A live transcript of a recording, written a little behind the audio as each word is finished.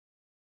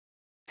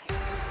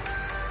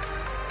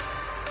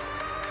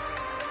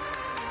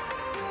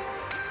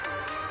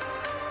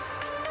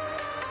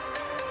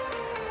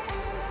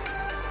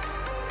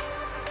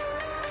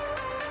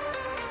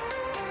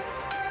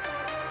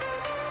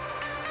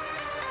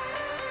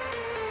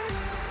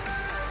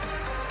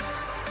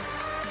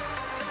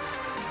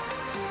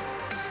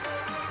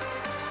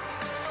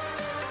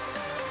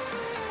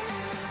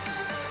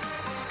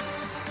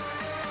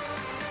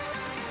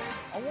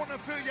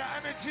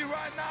energy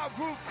right now,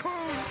 group crew.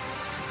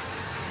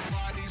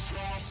 Bodies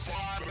on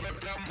fire,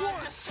 let them 1,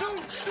 2,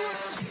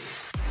 3.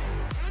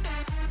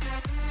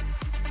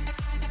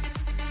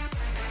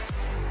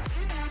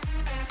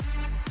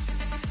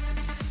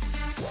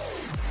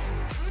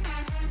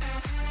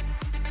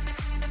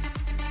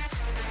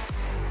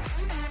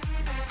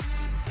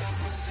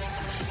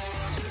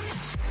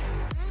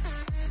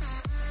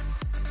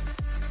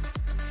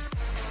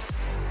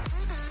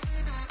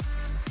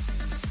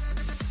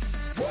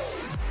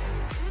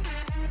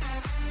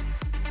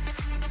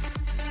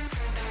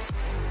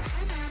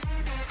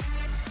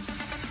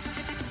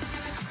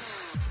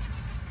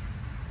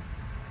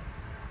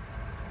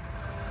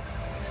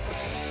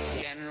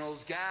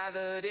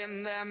 Gathered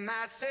in their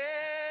masses,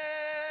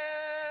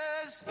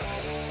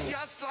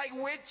 just like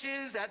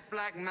witches at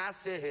black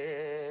masses.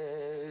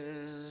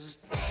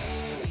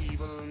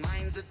 Evil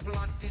minds that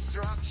plot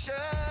destruction,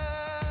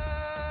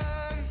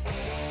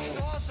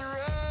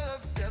 sorcerer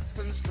of death's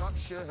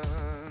construction.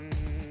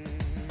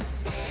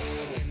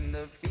 In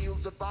the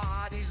fields of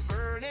bodies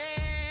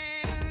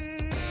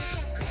burning,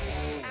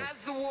 as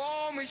the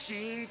war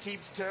machine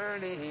keeps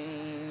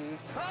turning.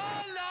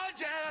 Oh Lord,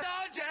 yeah,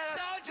 Lord, yeah,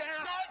 Lord, yeah,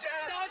 Lord,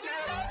 yeah, Lord, yeah.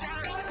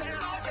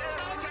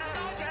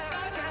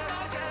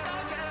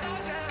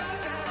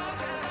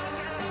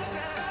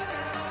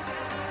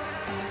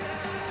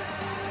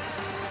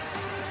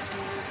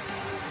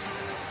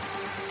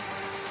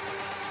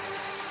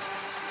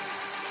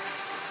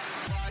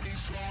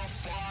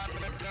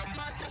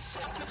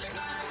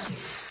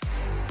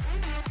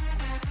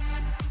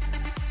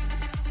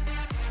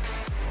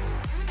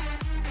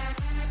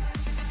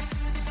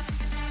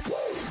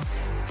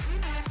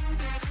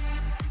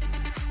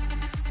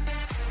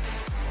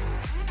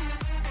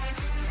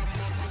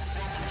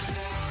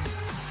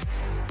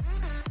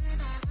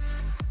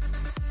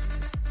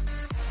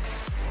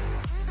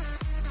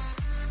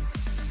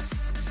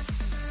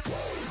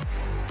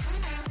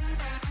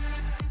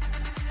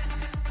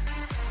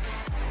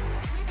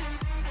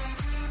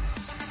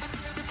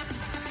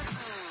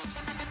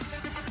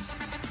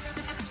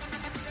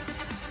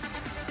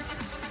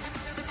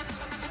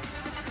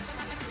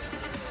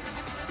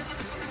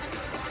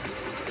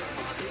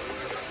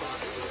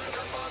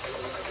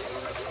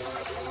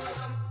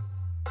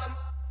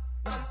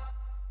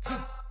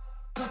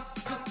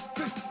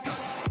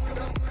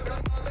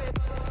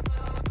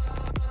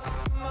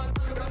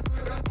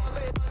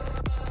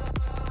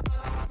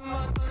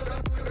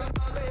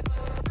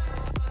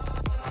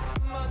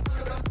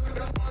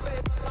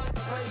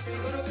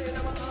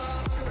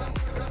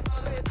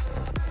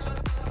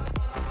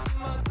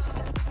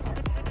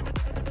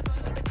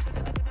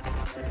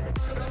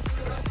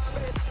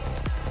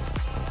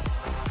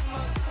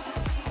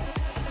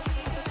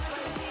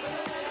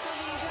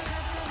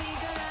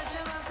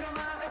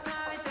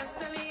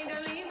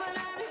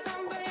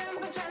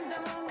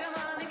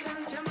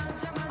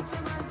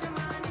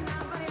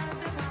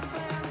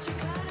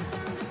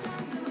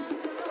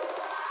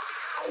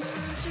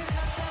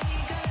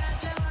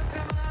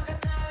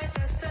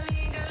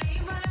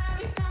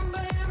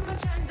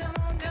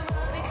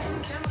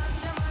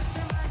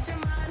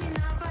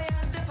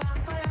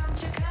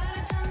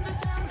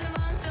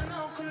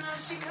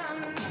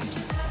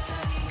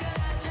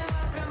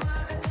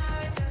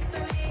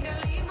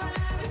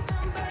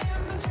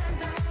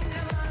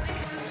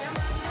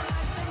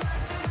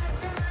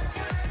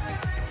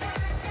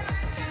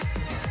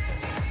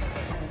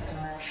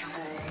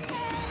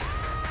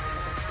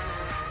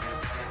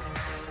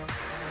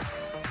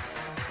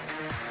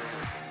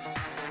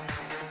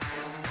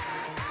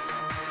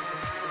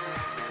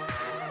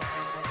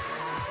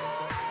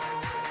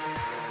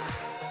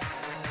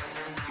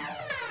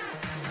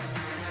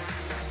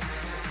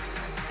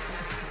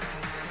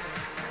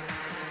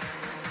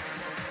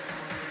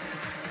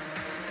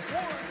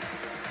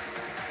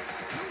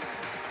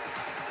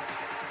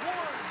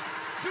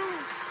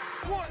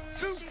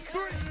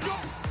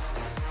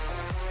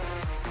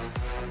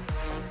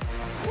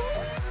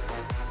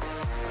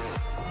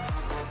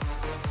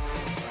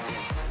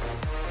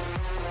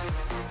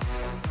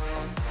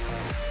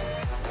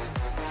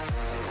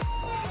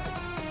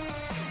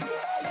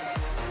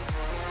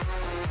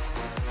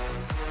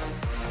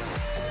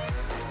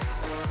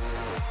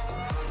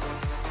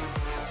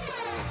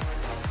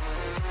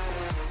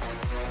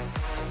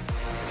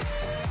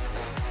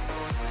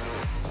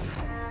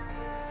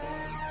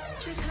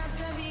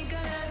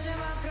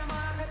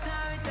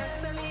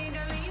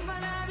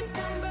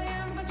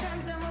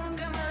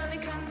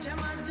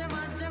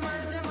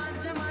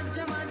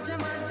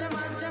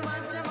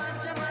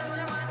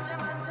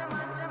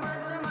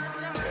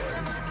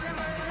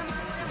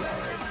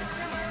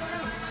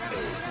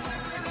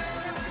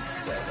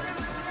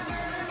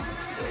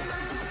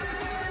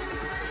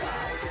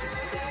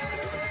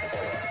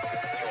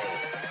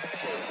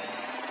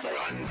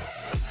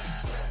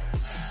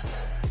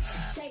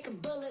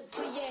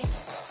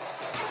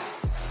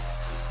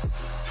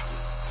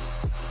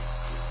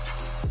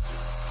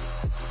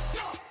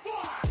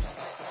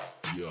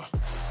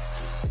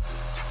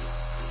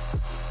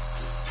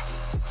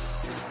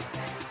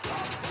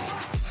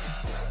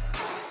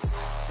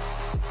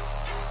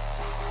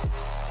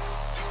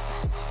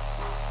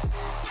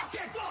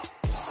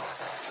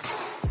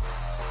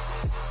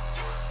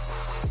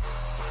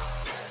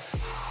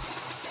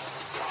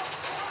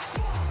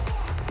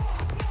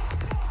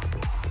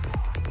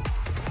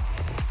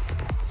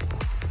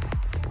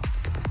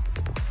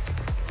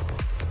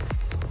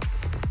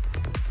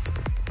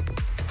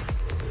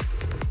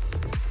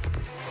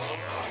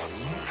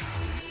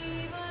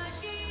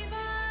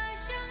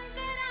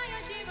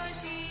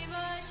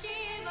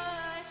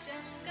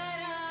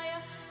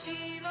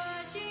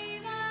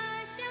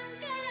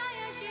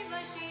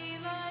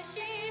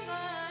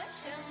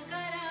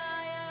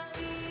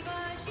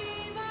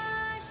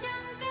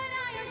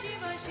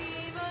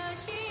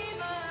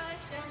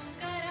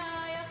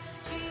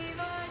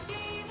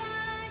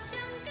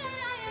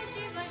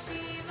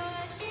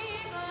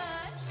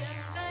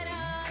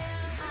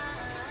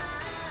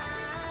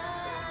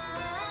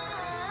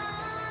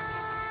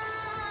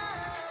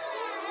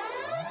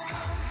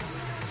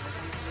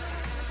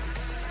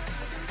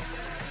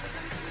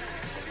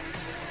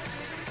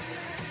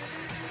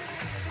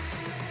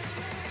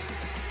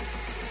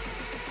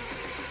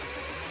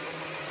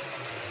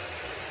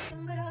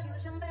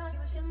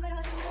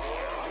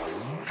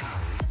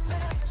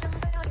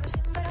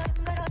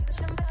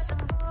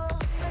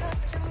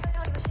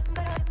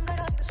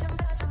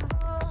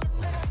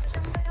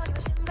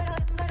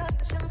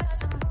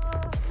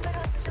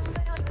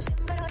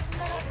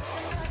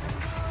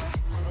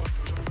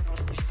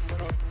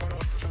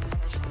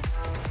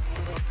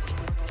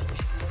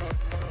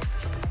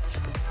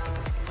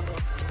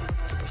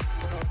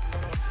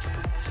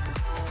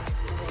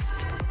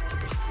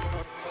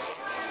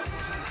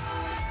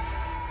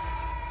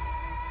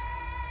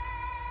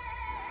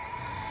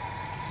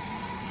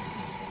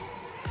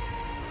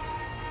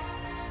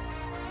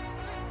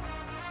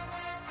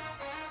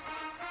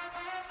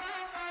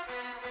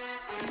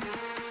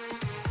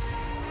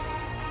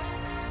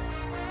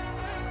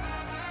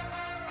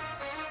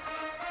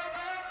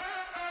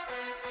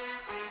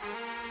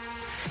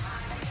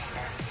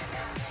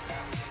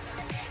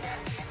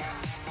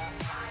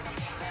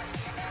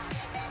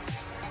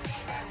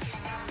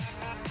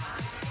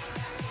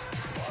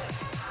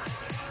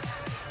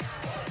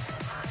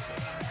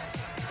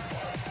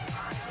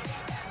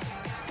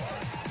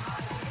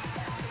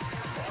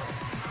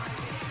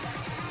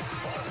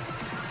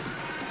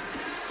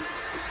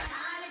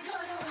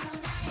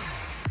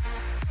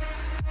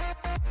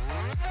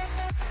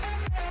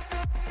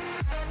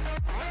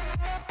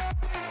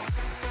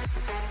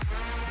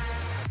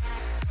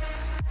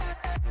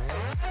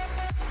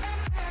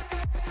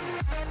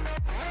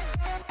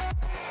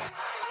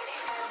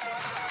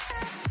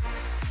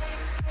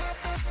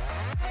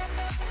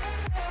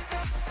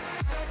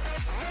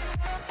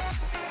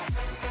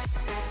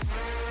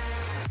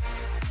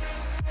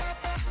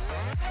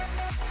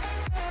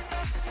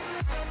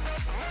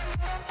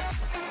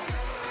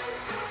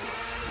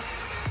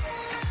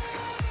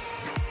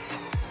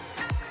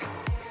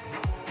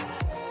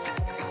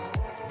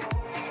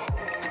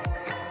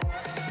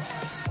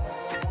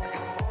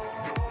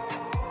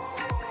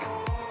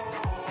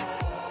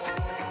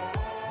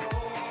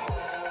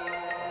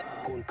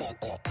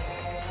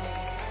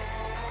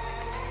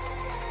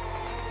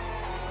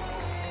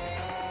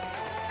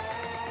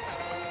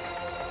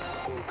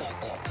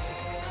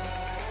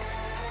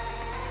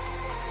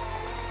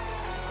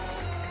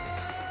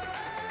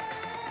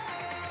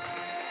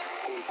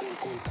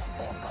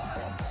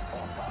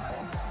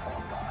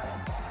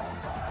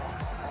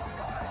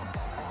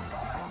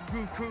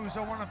 Groove Cruise,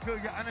 I want to feel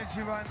your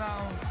energy right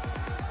now.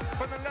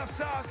 From the left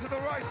side to the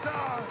right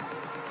side.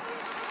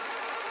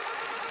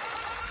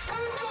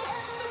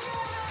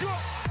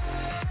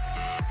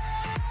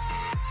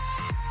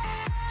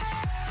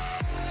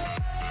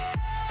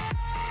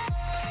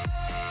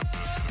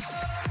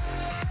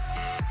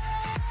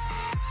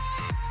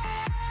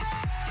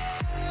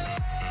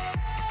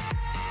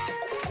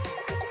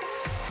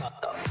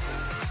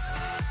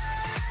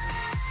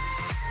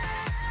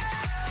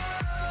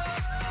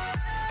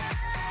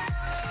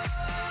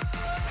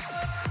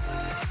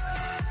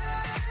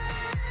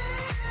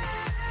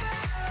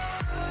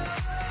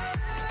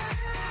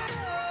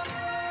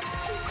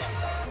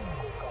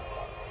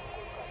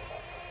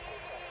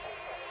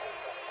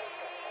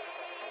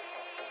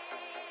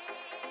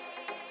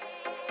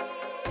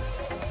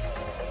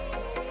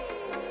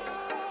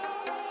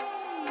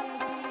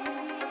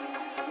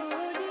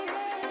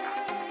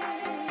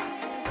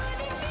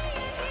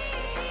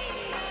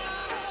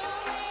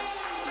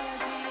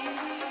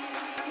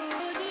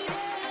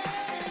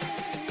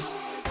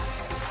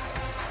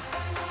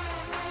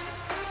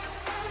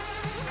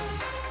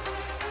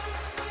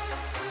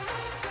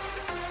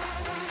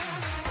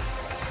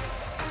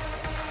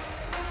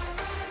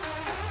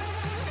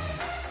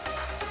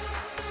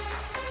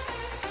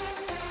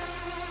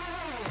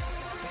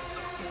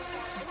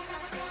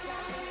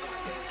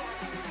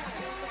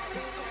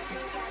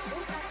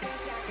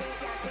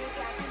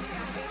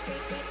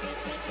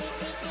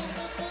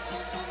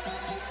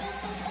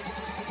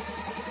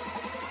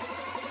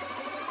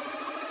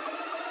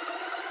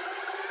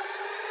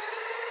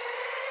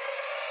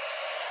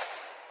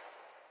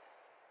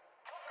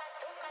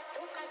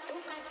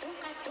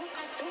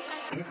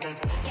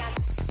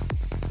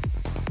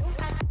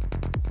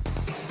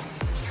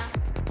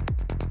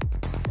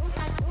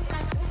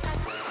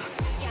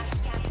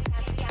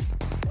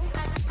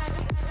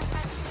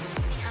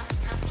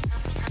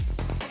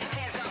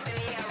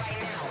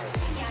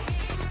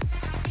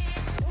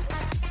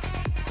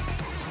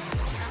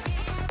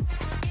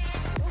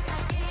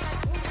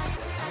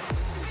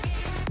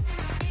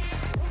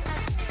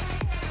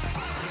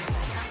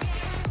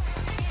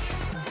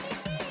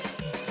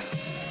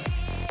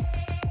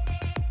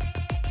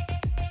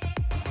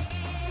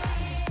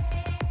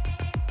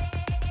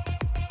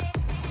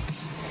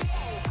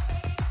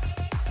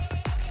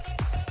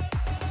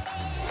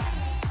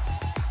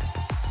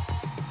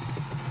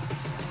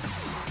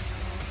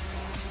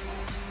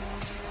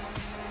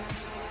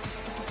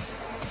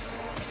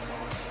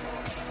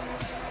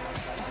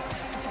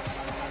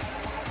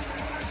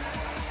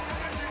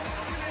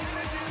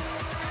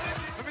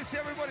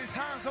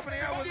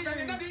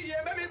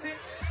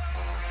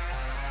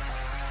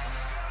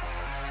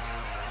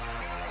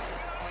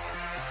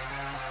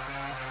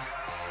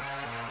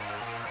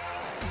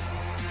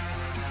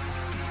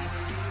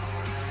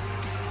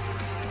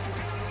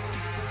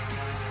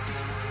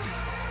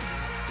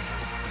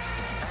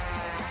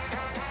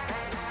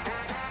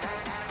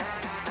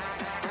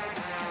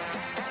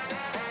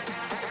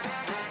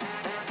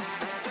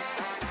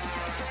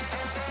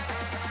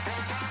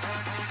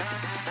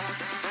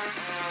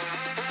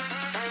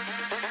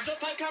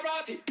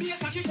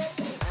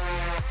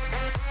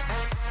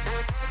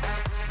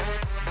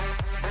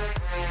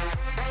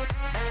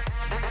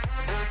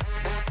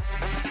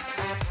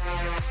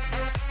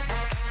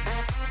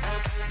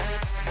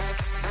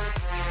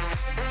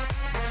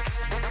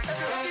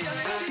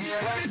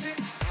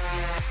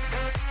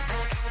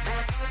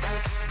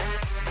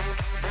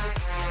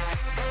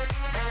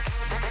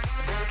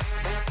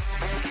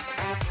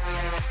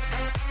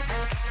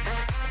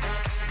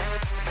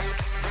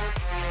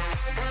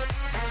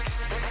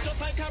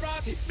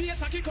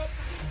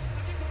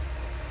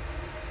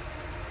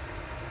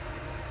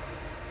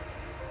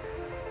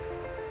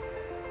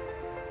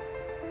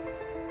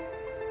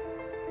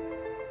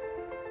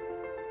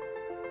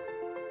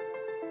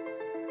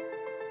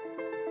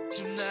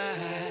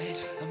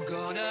 Tonight, I'm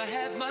gonna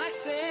have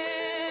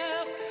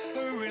myself a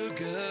real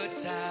good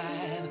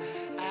time.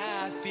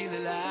 I feel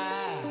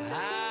alive,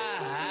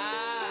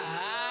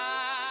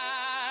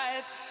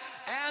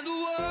 and the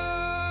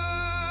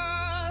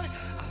world,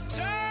 I'll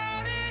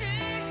turn it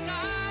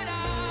inside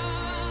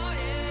out.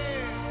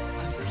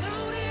 Yeah, I'm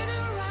floating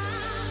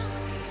around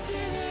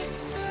in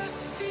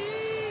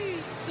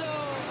ecstasy. So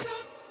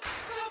don't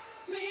stop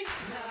me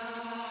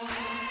now.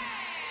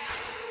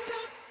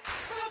 Don't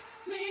stop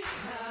me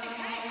now.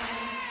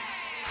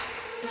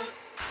 Don't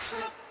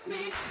stop me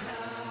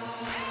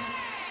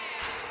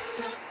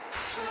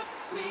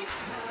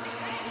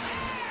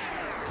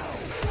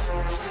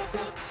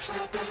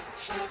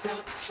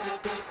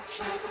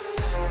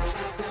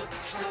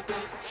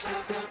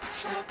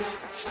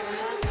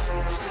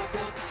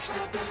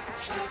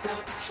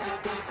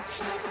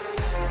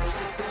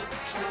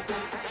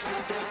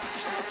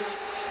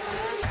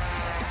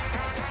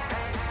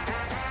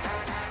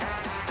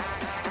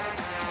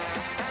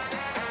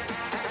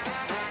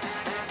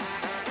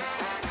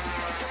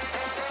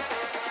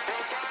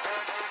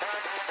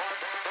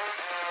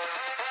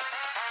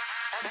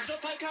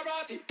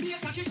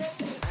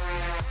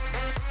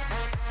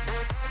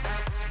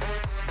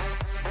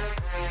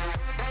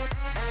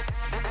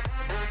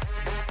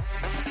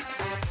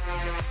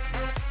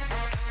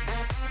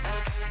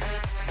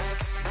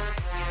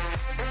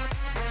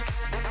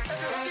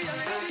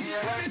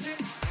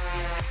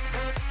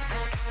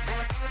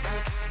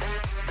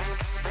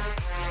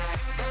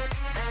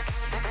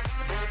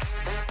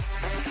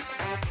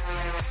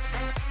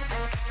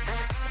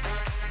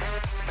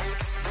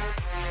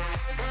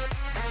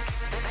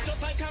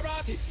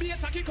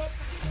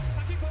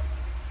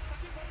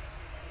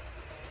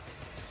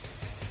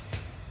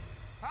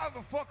How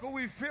the fuck are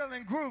we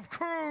feeling, Groove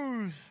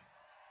Cruise?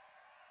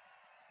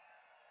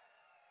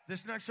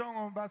 This next song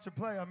I'm about to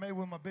play, I made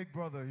with my big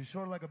brother. He's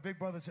sort of like a big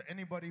brother to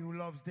anybody who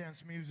loves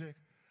dance music.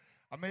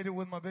 I made it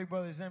with my big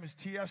brother. His name is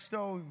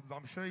Tiesto.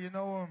 I'm sure you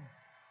know him.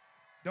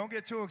 Don't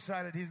get too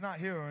excited. He's not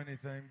here or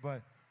anything.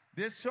 But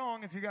this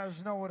song, if you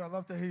guys know it, I'd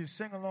love to hear you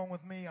sing along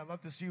with me. I'd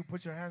love to see you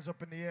put your hands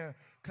up in the air,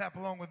 clap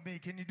along with me.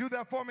 Can you do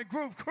that for me,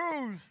 Groove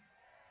Cruise?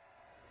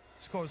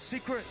 It's called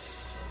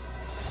Secrets.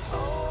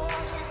 Oh, won't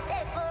you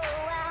stay for a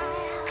while?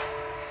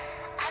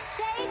 I'll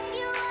take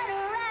you on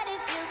a ride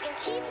if you can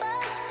keep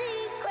a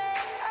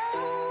secret.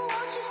 Oh,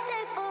 won't you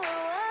stay for a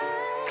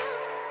while?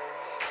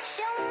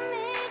 Show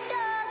me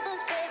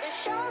Douglas, baby,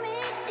 show me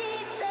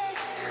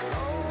deepest.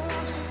 Oh,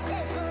 won't you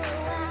stay for a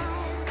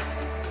while?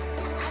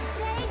 I'll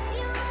take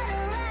you on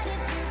a ride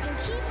if you can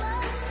keep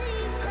a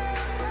secret.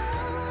 Oh,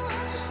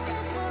 won't you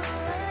stay for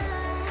a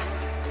while?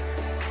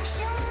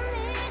 Show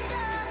me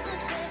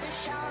Douglas, baby,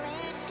 show me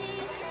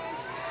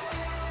deepest.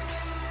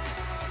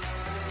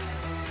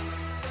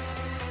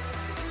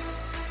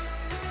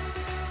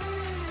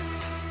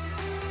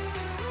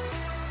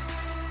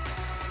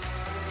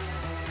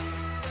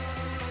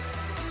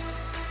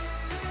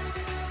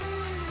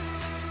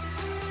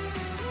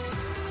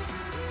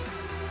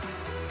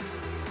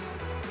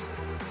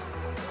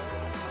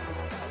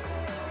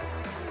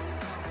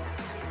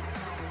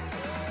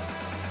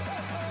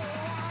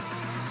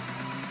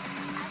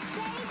 I'll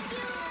take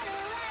you on a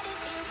ride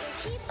if you can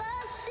keep a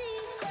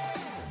secret.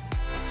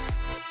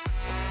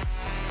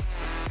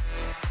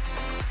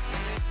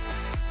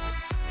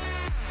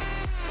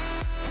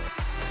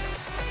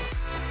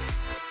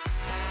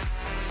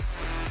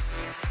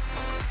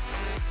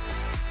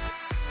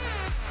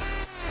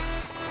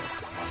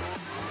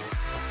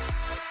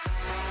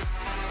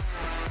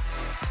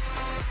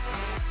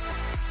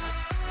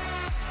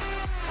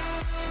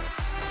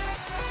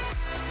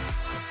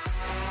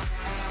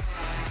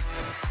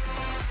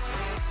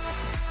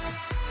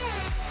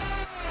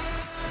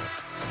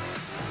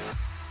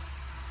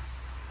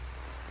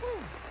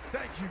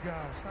 Thank you,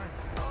 guys. Thank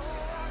you. Oh,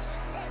 won't you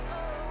stay for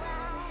a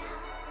while?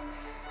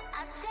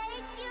 I'll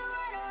take you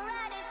on a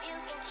ride if you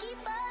can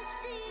keep a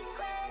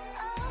secret.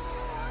 Oh,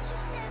 won't you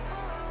stay for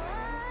a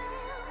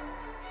while?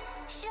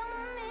 Show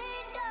me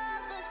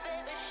Douglas,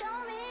 baby, show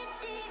me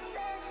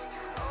deepest.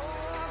 Oh,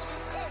 won't you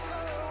stay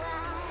for a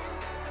while?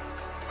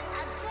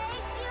 I'll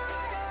take you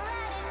on a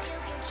ride if you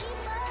can keep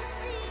a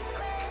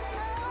secret.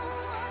 Oh,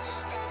 won't you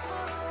stay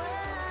for a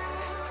while?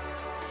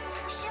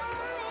 Show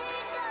me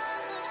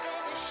Douglas,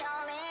 baby, show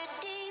me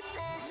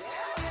deepest.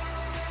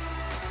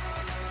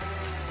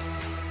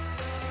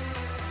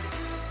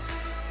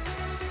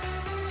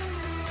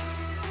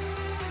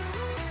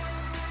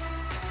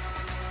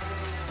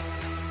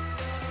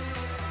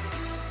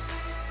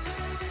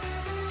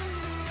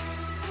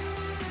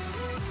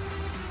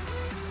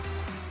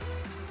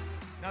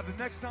 Now, the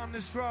next time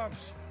this drops,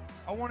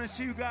 I want to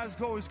see you guys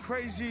go as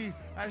crazy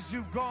as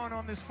you've gone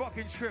on this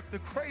fucking trip. The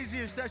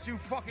craziest that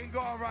you've fucking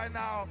gone right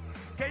now.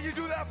 Can you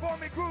do that for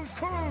me, Groove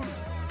Cruise?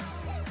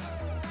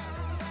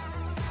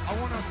 I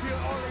want to feel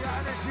all of your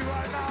energy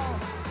right now.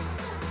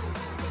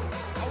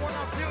 I want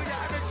to feel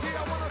your energy.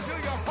 I want to feel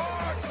your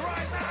hearts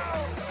right now.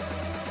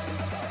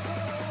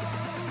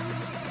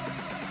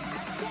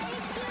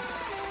 Take you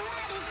on a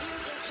ride if you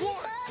can keep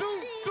 1, a 2,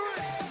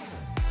 3.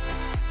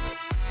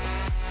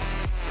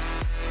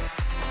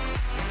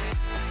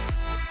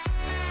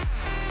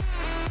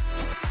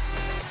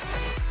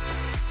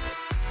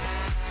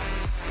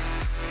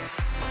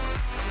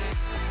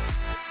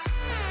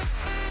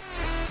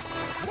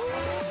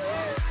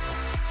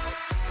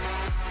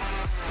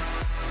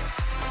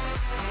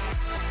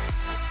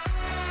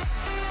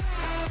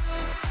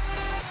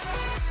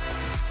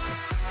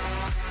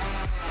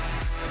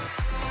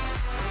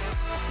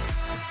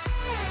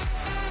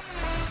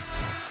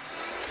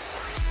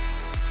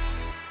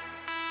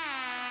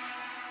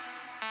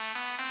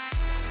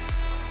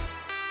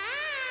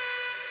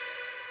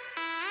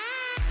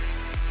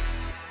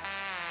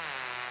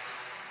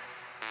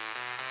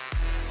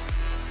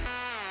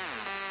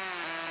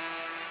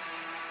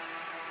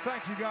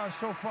 Thank you guys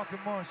so fucking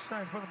much.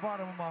 Thank you from the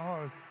bottom of my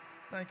heart.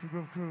 Thank you,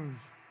 Groove Cruise.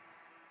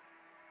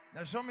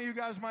 Now, some of you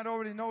guys might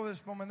already know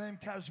this, but my name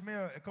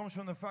Kashmir. It comes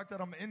from the fact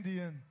that I'm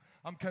Indian.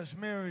 I'm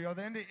Kashmiri. Are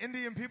there any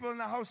Indian people in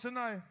the house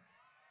tonight?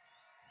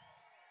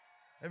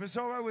 If it's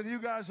all right with you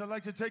guys, I'd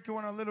like to take you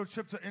on a little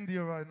trip to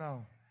India right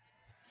now.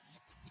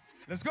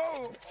 Let's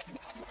go.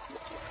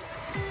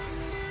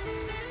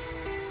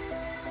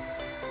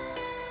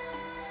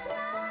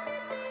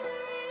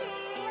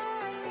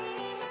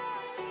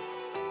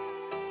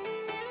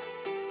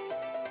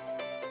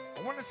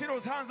 I want to see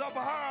those hands up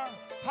high.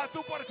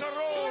 Hatu par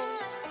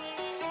karo.